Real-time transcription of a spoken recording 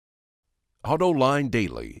AutoLine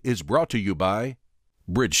Daily is brought to you by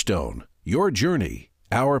Bridgestone, your journey,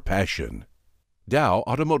 our passion. Dow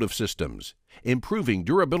Automotive Systems, improving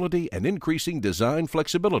durability and increasing design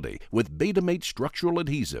flexibility with Betamate structural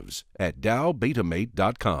adhesives at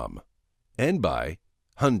dowbetamate.com. And by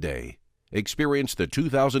Hyundai. Experience the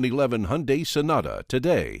 2011 Hyundai Sonata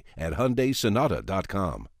today at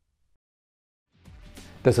HyundaiSonata.com.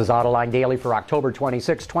 This is Autoline Daily for October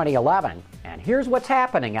 26, 2011, and here's what's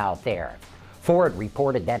happening out there. Ford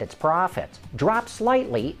reported that its profits dropped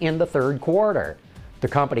slightly in the third quarter. The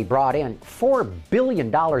company brought in $4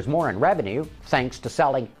 billion more in revenue thanks to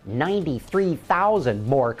selling 93,000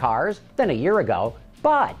 more cars than a year ago,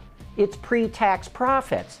 but its pre-tax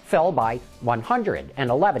profits fell by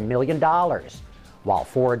 $111 million. While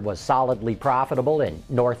Ford was solidly profitable in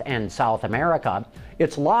North and South America,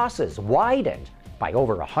 its losses widened by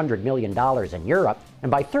over $100 million in Europe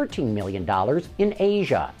and by $13 million in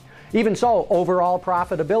Asia. Even so, overall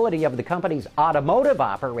profitability of the company's automotive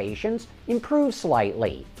operations improved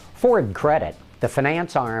slightly. Ford Credit, the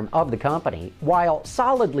finance arm of the company, while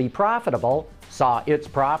solidly profitable, saw its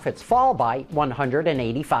profits fall by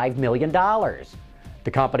 $185 million.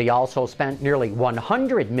 The company also spent nearly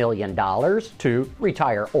 $100 million to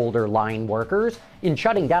retire older line workers, in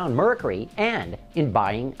shutting down Mercury, and in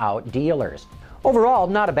buying out dealers. Overall,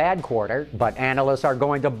 not a bad quarter, but analysts are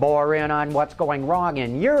going to bore in on what's going wrong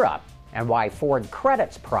in Europe and why Ford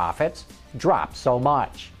Credit's profits dropped so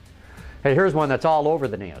much. Hey, here's one that's all over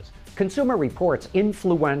the news. Consumer Reports'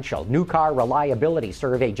 influential new car reliability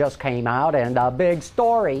survey just came out, and the big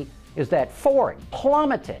story is that Ford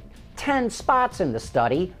plummeted 10 spots in the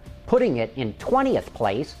study, putting it in 20th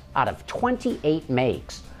place out of 28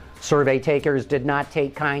 makes. Survey takers did not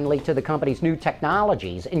take kindly to the company's new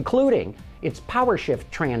technologies, including its PowerShift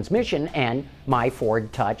transmission and My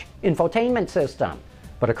Ford Touch infotainment system.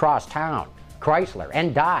 But across town, Chrysler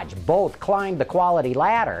and Dodge both climbed the quality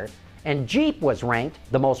ladder, and Jeep was ranked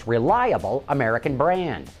the most reliable American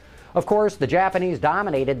brand. Of course, the Japanese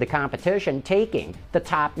dominated the competition, taking the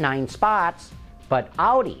top 9 spots, but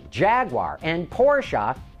Audi, Jaguar, and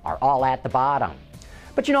Porsche are all at the bottom.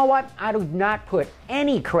 But you know what? I do not put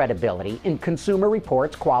any credibility in Consumer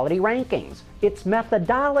Reports' quality rankings. Its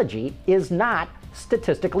methodology is not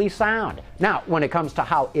statistically sound. Now, when it comes to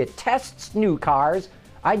how it tests new cars,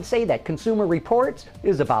 I'd say that Consumer Reports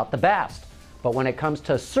is about the best. But when it comes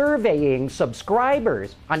to surveying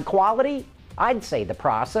subscribers on quality, I'd say the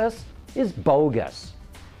process is bogus.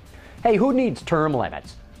 Hey, who needs term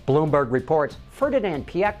limits? Bloomberg reports Ferdinand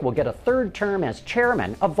Piëch will get a third term as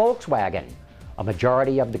chairman of Volkswagen. A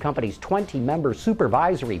majority of the company's 20-member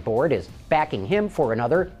supervisory board is backing him for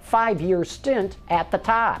another 5-year stint at the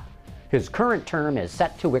top. His current term is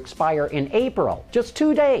set to expire in April, just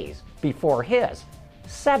 2 days before his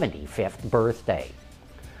 75th birthday.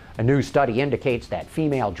 A new study indicates that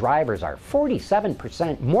female drivers are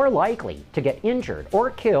 47% more likely to get injured or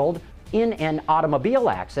killed in an automobile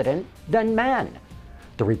accident than men.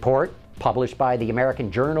 The report, published by the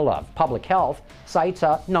American Journal of Public Health, cites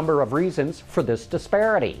a number of reasons for this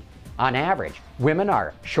disparity. On average, women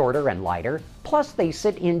are shorter and lighter, plus they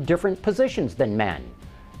sit in different positions than men.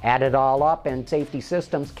 Add it all up, and safety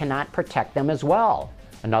systems cannot protect them as well.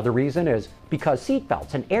 Another reason is because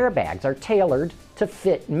seatbelts and airbags are tailored to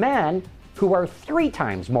fit men, who are 3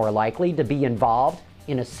 times more likely to be involved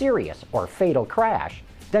in a serious or fatal crash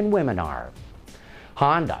than women are.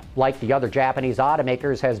 Honda, like the other Japanese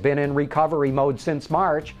automakers, has been in recovery mode since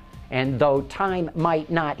March, and though time might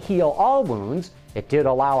not heal all wounds, it did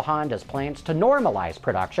allow Honda's plants to normalize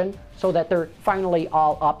production so that they're finally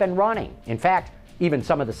all up and running. In fact, even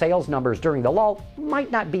some of the sales numbers during the lull might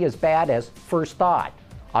not be as bad as first thought.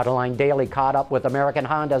 Autoline Daily caught up with American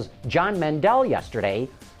Honda's John Mendel yesterday,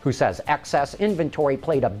 who says excess inventory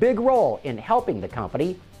played a big role in helping the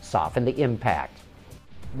company soften the impact.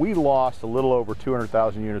 We lost a little over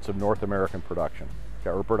 200,000 units of North American production,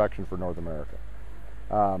 or production for North America.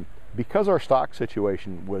 Because our stock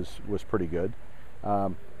situation was pretty good,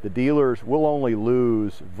 the dealers will only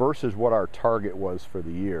lose, versus what our target was for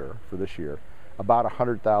the year, for this year, about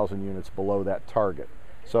 100,000 units below that target.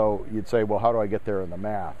 So you'd say, well, how do I get there in the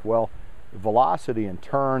math? Well, velocity and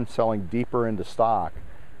turn, selling deeper into stock,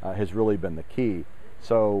 has really been the key.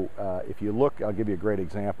 So if you look, I'll give you a great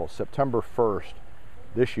example. September 1st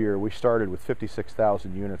this year, we started with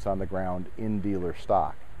 56,000 units on the ground in dealer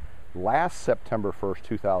stock. Last September 1st,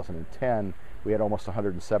 2010, we had almost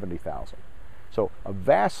 170,000. So a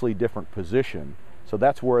vastly different position. So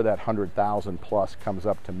that's where that 100,000 plus comes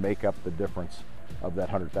up to make up the difference of that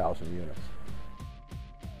 100,000 units.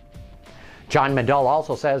 John Mendel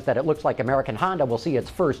also says that it looks like American Honda will see its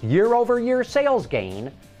first year-over-year sales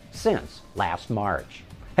gain since last March.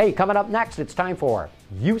 Hey, coming up next, it's time for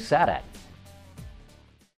You Said It.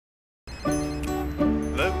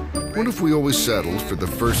 What if we always settled for the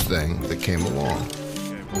first thing that came along?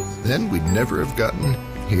 Then we'd never have gotten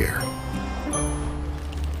here.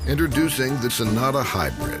 Introducing the Sonata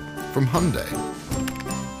Hybrid from Hyundai.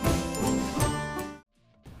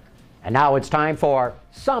 And now it's time for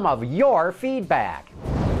some of your feedback.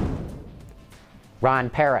 Ron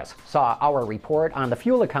Paris saw our report on the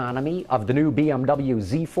fuel economy of the new BMW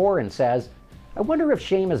Z4 and says, I wonder if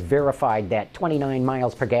Shame has verified that 29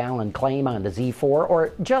 miles per gallon claim on the Z4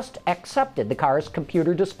 or just accepted the car's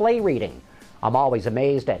computer display reading. I'm always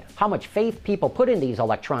amazed at how much faith people put in these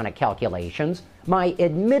electronic calculations. My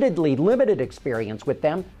admittedly limited experience with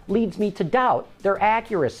them leads me to doubt their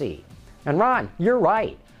accuracy. And Ron, you're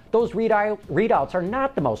right. Those readouts are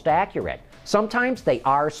not the most accurate. Sometimes they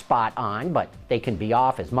are spot on, but they can be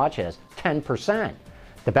off as much as 10%.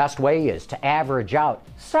 The best way is to average out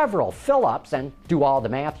several fill-ups and do all the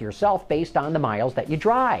math yourself based on the miles that you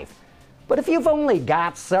drive. But if you've only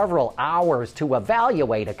got several hours to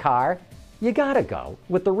evaluate a car, you gotta go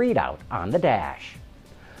with the readout on the dash.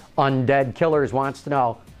 Undead Killers wants to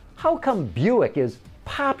know, how come Buick is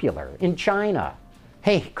popular in China?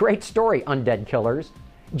 Hey, great story, Undead Killers.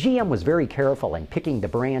 GM was very careful in picking the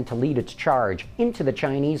brand to lead its charge into the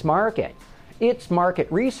Chinese market. Its market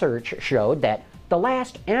research showed that the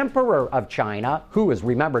last emperor of China, who is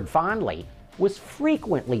remembered fondly, was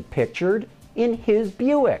frequently pictured in his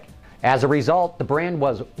Buick. As a result, the brand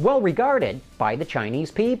was well regarded by the Chinese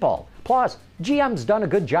people. Plus, GM's done a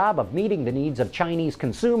good job of meeting the needs of Chinese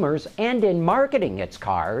consumers and in marketing its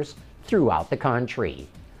cars throughout the country.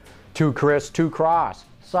 Two Chris, Two Cross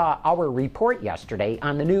saw our report yesterday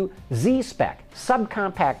on the new Z-Spec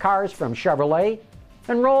subcompact cars from Chevrolet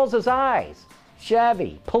and rolls his eyes.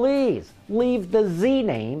 Chevy, please leave the Z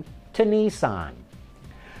name to Nissan.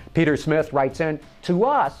 Peter Smith writes in to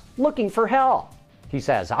us looking for help. He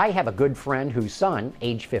says, I have a good friend whose son,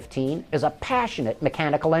 age 15, is a passionate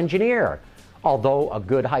mechanical engineer. Although a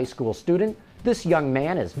good high school student, this young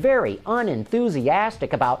man is very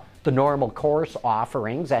unenthusiastic about the normal course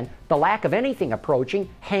offerings and the lack of anything approaching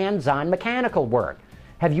hands-on mechanical work.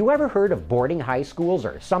 Have you ever heard of boarding high schools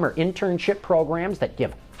or summer internship programs that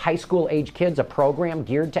give high school age kids a program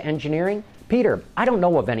geared to engineering? Peter, I don't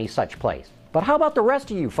know of any such place. But how about the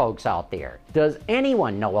rest of you folks out there? Does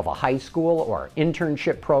anyone know of a high school or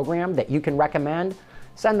internship program that you can recommend?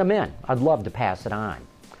 Send them in. I'd love to pass it on.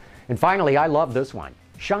 And finally, I love this one.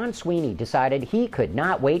 Sean Sweeney decided he could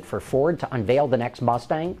not wait for Ford to unveil the next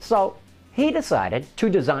Mustang, so he decided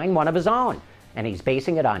to design one of his own. And he's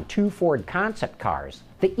basing it on two Ford concept cars,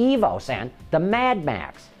 the Evos and the Mad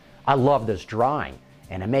Max. I love this drawing,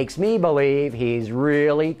 and it makes me believe he's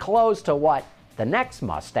really close to what the next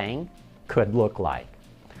Mustang could look like.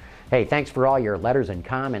 Hey, thanks for all your letters and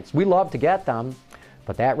comments. We love to get them.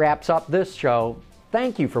 But that wraps up this show.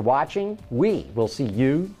 Thank you for watching. We will see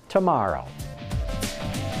you tomorrow.